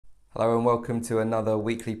Hello and welcome to another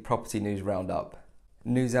weekly property news roundup.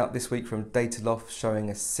 News out this week from Dataloft showing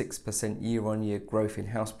a 6% year-on-year growth in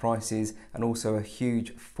house prices and also a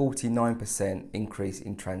huge 49% increase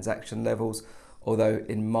in transaction levels. Although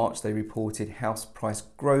in March they reported house price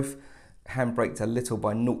growth handbraked a little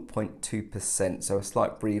by 0.2%, so a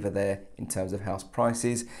slight breather there in terms of house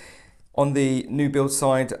prices. On the new build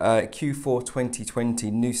side, Q4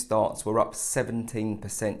 2020 new starts were up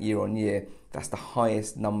 17% year on year. That's the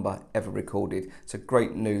highest number ever recorded. So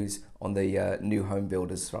great news on the new home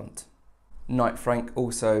builders front. Knight Frank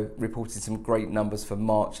also reported some great numbers for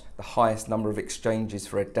March, the highest number of exchanges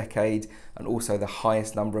for a decade and also the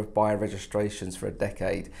highest number of buyer registrations for a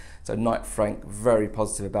decade. So Knight Frank very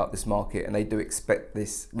positive about this market and they do expect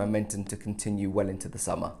this momentum to continue well into the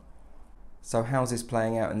summer. So how's this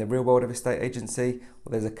playing out in the real world of estate agency?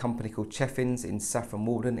 Well, there's a company called Cheffins in Saffron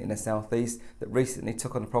Walden in the southeast that recently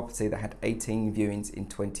took on a property that had 18 viewings in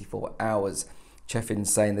 24 hours. Cheffins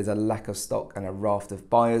saying there's a lack of stock and a raft of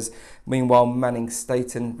buyers. Meanwhile, Manning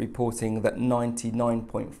Staten reporting that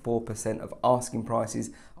 99.4% of asking prices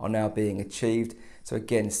are now being achieved. So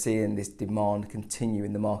again, seeing this demand continue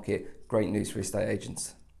in the market, great news for estate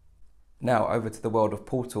agents. Now over to the world of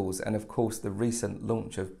portals and of course the recent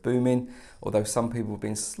launch of Boomin, although some people have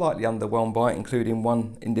been slightly underwhelmed by it, including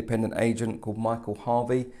one independent agent called Michael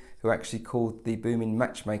Harvey, who actually called the Boomin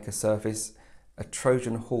matchmaker service a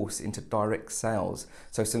Trojan horse into direct sales.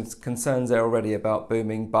 So some concerns there already about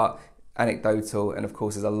Boomin, but anecdotal, and of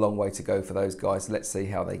course there's a long way to go for those guys. Let's see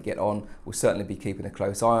how they get on. We'll certainly be keeping a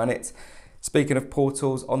close eye on it. Speaking of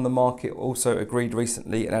portals, On the Market also agreed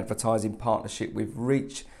recently an advertising partnership with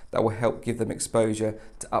Reach that will help give them exposure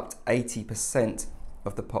to up to 80%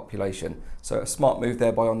 of the population. So a smart move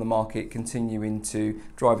there by On the Market, continuing to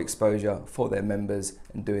drive exposure for their members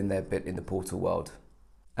and doing their bit in the portal world.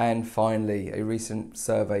 And finally, a recent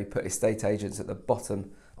survey put estate agents at the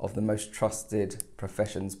bottom of the most trusted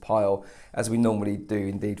professions pile, as we normally do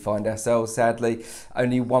indeed find ourselves, sadly.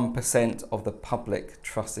 Only 1% of the public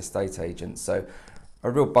trust estate agents. So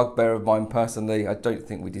a real bugbear of mine personally. I don't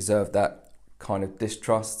think we deserve that kind of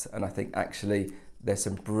distrust, and I think actually there's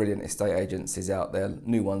some brilliant estate agencies out there,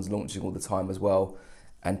 new ones launching all the time as well,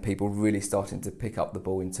 and people really starting to pick up the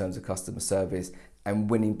ball in terms of customer service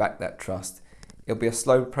and winning back that trust. It'll be a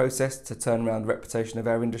slow process to turn around the reputation of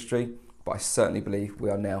our industry, but I certainly believe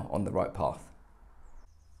we are now on the right path.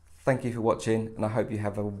 Thank you for watching and I hope you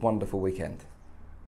have a wonderful weekend.